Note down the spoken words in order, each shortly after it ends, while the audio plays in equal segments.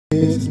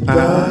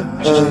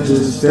don't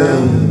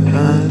understand.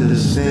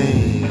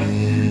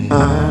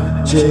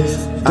 I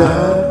just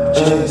don't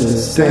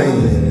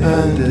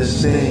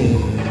understand.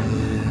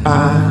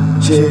 I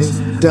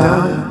just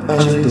don't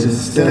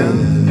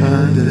understand.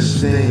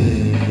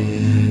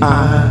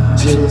 I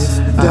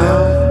just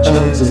don't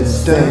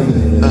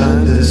understand.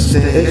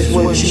 It's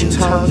what you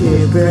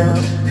talking about,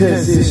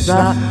 cause it's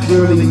not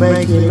really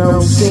making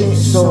no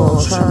sense. So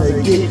I'm trying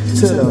to get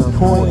to the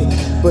point,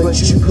 but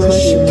you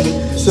pushing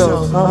me,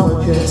 so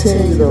I'ma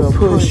continue to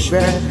push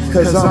back,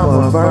 cause I'm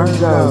a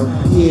Virgo,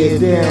 yeah,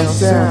 down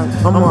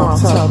south. I'm on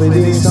top of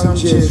this, I'm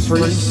just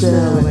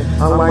freestyling.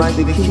 I like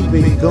to keep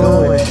it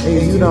going,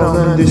 and you don't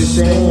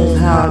understand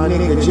how a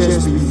nigga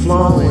just be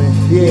flowing.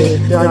 Yeah,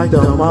 like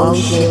the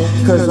motion,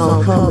 cause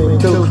I'm coming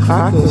through.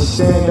 I can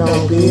stand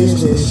on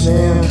business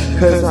now,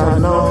 cause I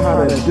know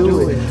how to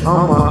do it.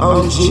 I'm an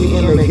OG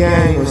in the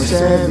game, a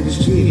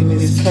savage, getting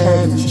this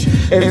cabbage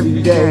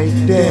every day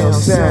down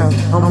south.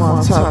 I'm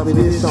on top of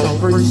this, I'm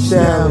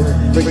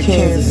freestyling for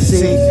Kansas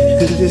City,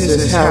 cause this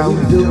is how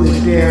we do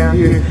it down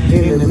here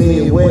in the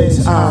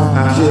Midwest.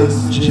 I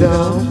just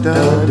don't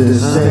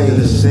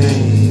understand.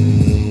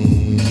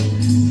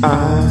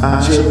 I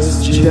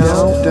just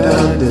don't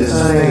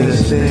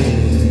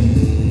understand.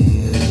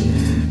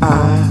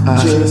 I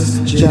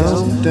just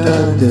don't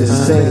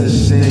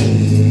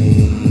understand.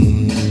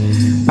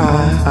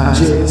 I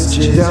just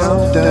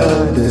don't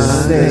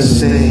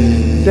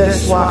understand.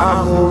 That's why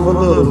I move a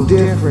little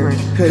different,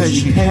 cause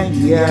you can't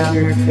be out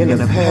here in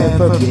the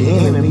path of your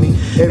enemy.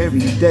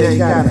 Every day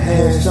gotta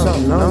have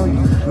something on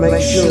you.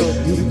 Make sure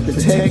you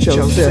protect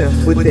yourself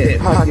with that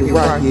pocket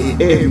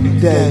rocket. Every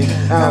day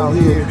out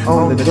here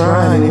on the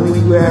grind, and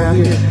when you out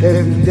here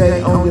every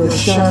day on your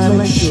shine,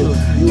 make sure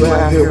you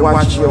out here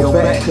watching your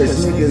back,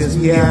 cause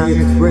niggas be out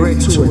here ready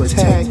to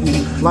attack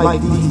you like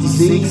these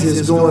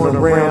diseases going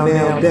around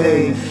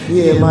nowadays.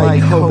 Yeah,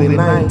 like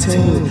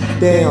COVID-19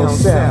 down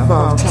south.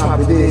 On top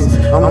of this,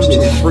 I'm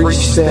just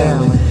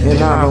freestyling,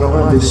 and I don't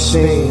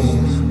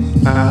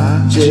understand.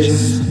 I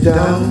just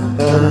don't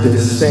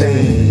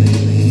understand.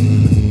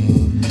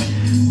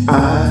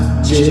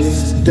 I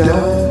just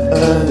don't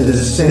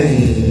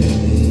understand.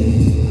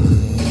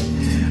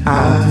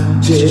 I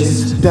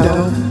just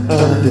don't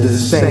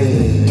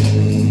understand.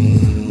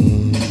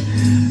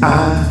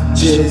 I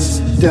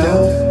just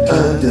don't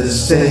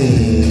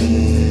understand.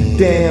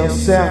 Down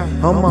south,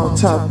 I'm on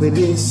top of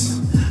this,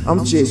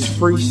 I'm just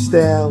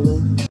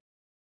freestyling.